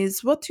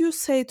families, what you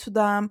say to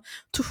them,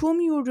 to whom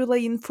you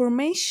relay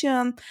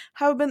information,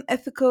 have been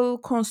ethical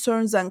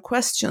concerns and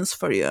questions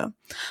for you.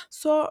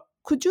 So,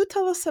 could you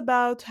tell us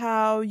about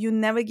how you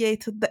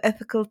navigated the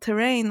ethical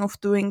terrain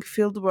of doing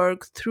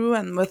fieldwork through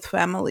and with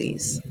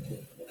families?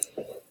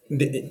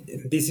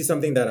 This is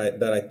something that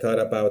I thought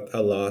about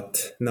a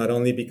lot, not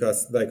only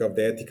because like of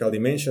the ethical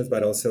dimensions,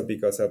 but also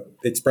because of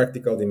its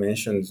practical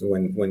dimensions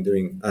when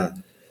doing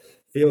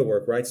field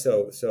work, right?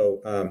 So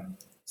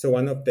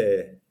one of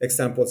the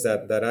examples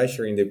that I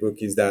share in the book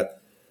is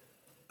that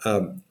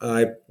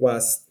I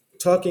was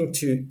talking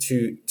to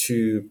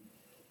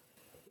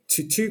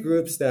two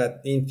groups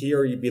that in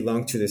theory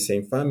belong to the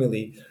same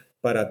family,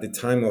 but at the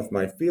time of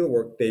my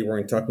fieldwork, they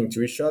weren't talking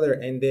to each other,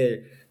 and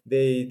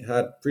they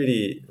had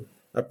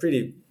a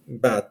pretty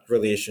bad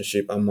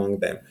relationship among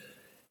them.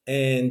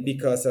 And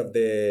because of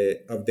the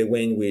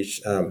way in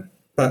which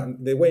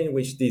the way in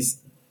which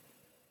these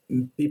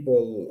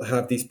people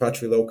have these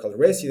patrilocal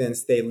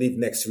residents, they live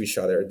next to each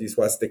other. This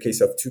was the case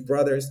of two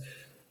brothers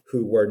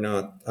who were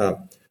not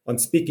on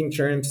speaking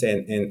terms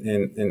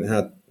and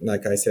had,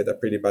 like I said, a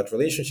pretty bad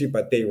relationship,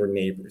 but they were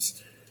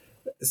neighbors.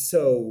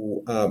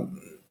 So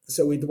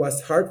it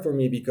was hard for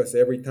me because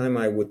every time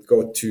I would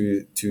go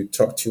to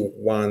talk to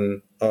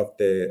one of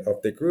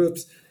the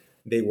groups,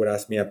 they would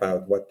ask me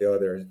about what the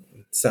other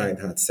side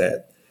had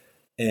said,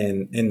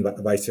 and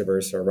vice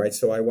versa, right?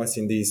 So I was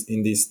in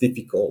this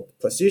difficult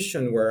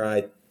position where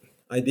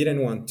I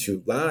didn't want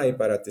to lie,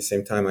 but at the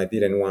same time I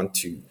didn't want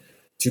to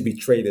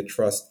betray the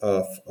trust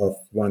of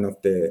one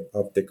of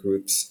the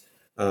groups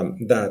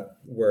that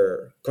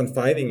were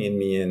confiding in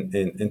me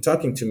and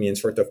talking to me and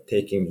sort of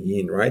taking me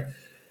in, right?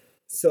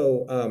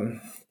 So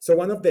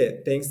one of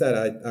the things that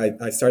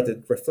I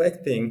started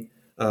reflecting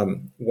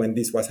when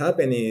this was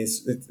happening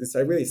is I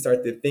really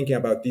started thinking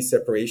about this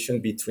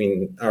separation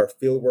between our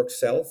fieldwork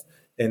self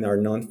and our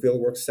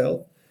non-fieldwork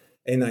self.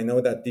 And I know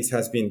that this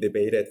has been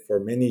debated for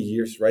many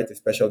years, right?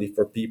 Especially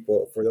for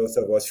those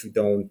of us who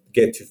don't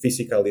get to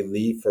physically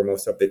leave for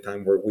most of the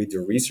time where we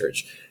do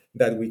research,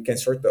 that we can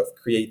sort of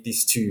create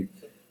these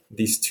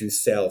two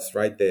selves,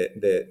 right?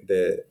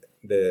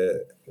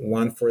 The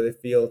one for the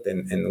field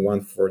and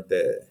one for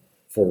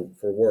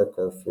work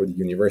or for the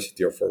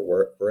university or for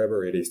work,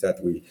 wherever it is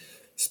that we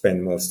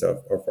spend most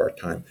of our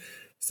time.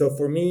 So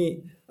for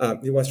me,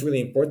 it was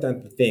really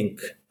important to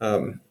think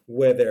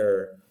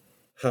whether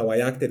how I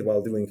acted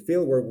while doing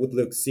fieldwork would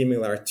look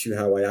similar to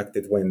how I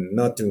acted when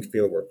not doing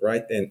fieldwork,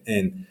 right?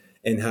 And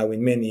how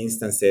in many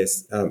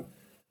instances,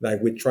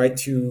 like we try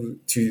to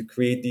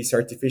create this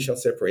artificial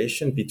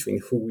separation between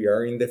who we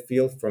are in the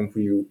field from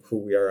who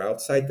we are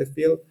outside the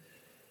field.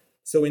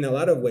 So in a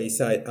lot of ways,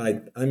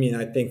 I mean,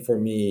 I think for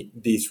me,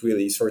 these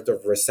really sort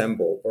of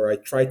resemble, or I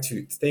try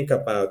to think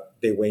about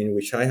the way in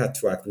which I had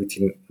to act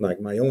within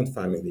like my own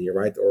family,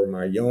 right? Or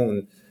my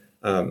own,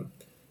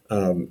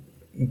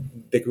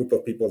 the group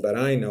of people that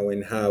I know,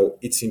 and how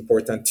it's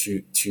important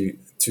to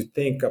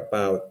think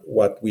about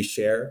what we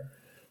share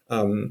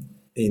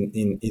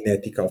in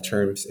ethical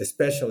terms,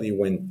 especially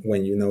when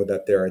you know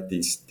that there are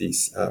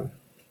these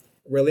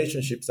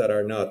relationships that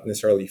are not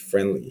necessarily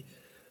friendly.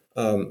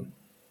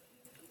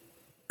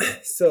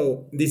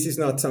 So this is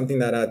not something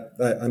that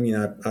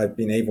I've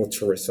been able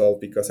to resolve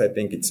because I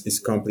think it's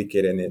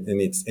complicated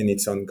and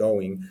it's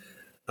ongoing.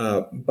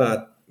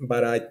 But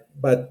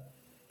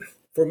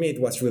for me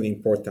it was really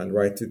important,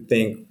 right, to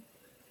think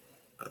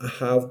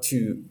how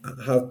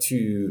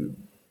to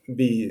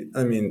be.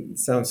 I mean,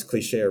 sounds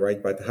cliche,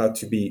 right? But how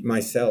to be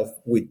myself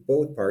with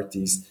both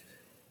parties,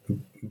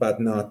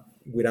 but not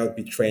without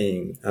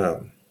betraying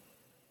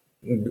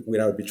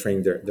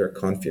their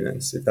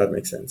confidence, if that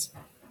makes sense.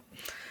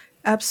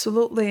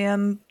 Absolutely.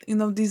 And,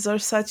 these are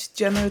such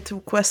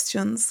generative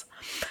questions.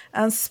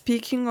 And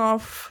speaking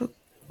of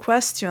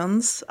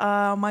questions.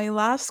 My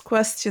last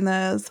question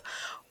is,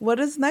 what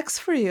is next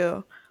for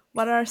you?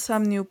 What are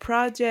some new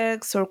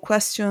projects or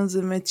questions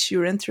in which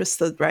you're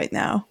interested right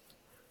now?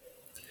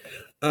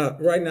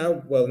 Right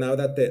now, well, now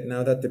that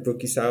the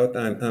book is out,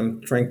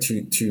 I'm trying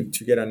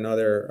to get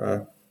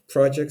another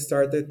project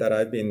started that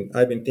I've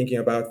been thinking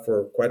about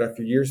for quite a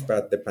few years,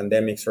 but the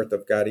pandemic sort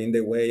of got in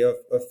the way of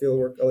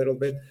fieldwork a little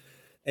bit,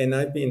 and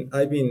I've been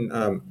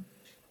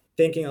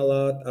thinking a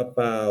lot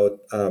about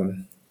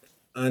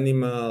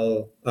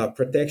animal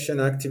protection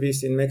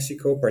activists in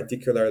Mexico,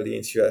 particularly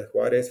in Ciudad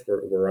Juarez,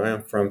 where I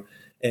am from,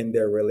 and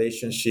their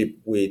relationship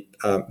with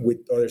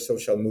other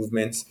social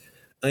movements.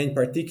 In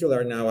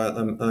particular, now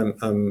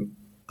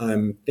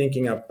I'm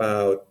thinking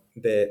about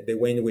the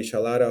way in which a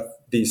lot of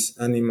these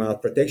animal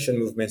protection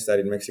movements that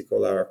in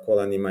Mexico are called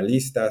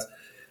animalistas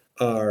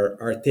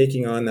are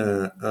taking on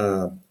a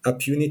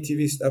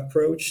punitivist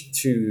approach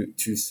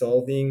to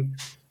solving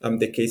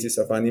the cases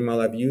of animal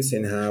abuse,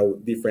 and how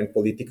different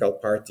political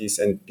parties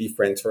and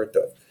different sort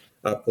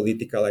of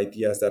political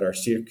ideas that are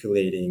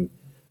circulating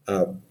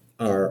uh,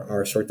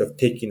 are sort of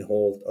taking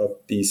hold of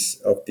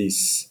these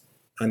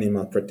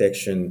animal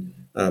protection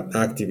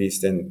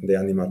activists and the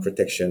animal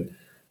protection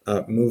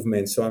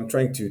movement. So I'm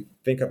trying to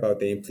think about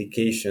the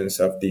implications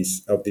of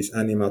this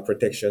animal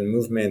protection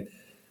movement,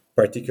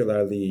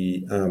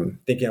 particularly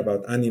thinking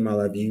about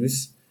animal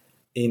abuse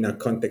in a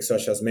context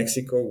such as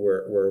Mexico,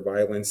 where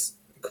violence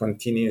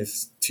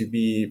continues to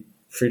be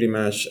pretty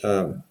much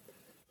a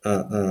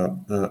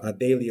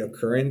daily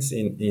occurrence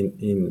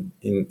in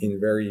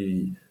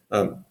very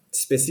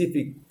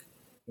specific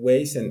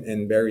ways,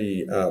 and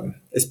very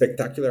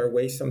spectacular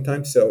ways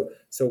sometimes. So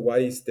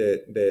what is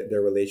the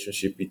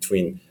relationship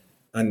between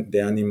the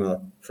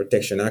animal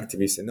protection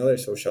activists and other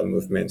social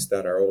movements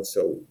that are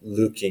also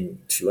looking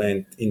to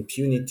end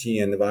impunity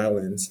and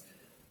violence,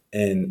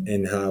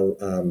 and how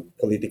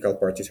political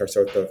parties are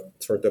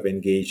sort of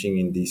engaging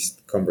in these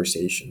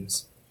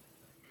conversations?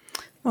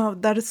 Wow,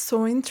 that is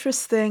so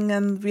interesting,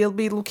 and we'll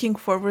be looking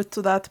forward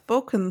to that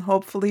book, and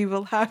hopefully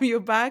we'll have you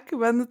back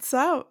when it's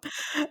out.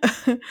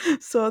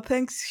 So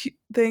thank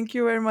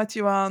you very much,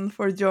 Ivan,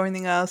 for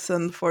joining us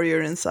and for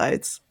your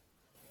insights.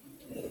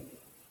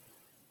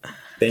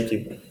 Thank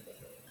you.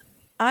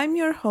 I'm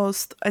your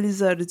host,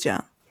 Aliza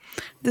Arjan.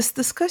 This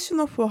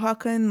discussion of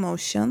Oaxaca in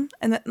Motion,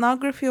 an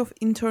ethnography of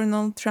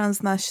internal,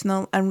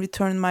 transnational, and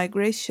return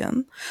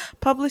migration,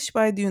 published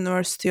by the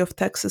University of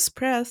Texas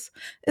Press,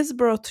 is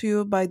brought to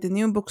you by the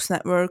New Books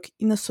Network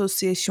in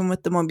association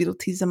with the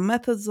Mobilities and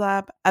Methods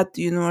Lab at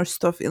the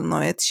University of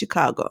Illinois at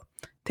Chicago.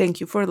 Thank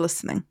you for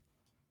listening.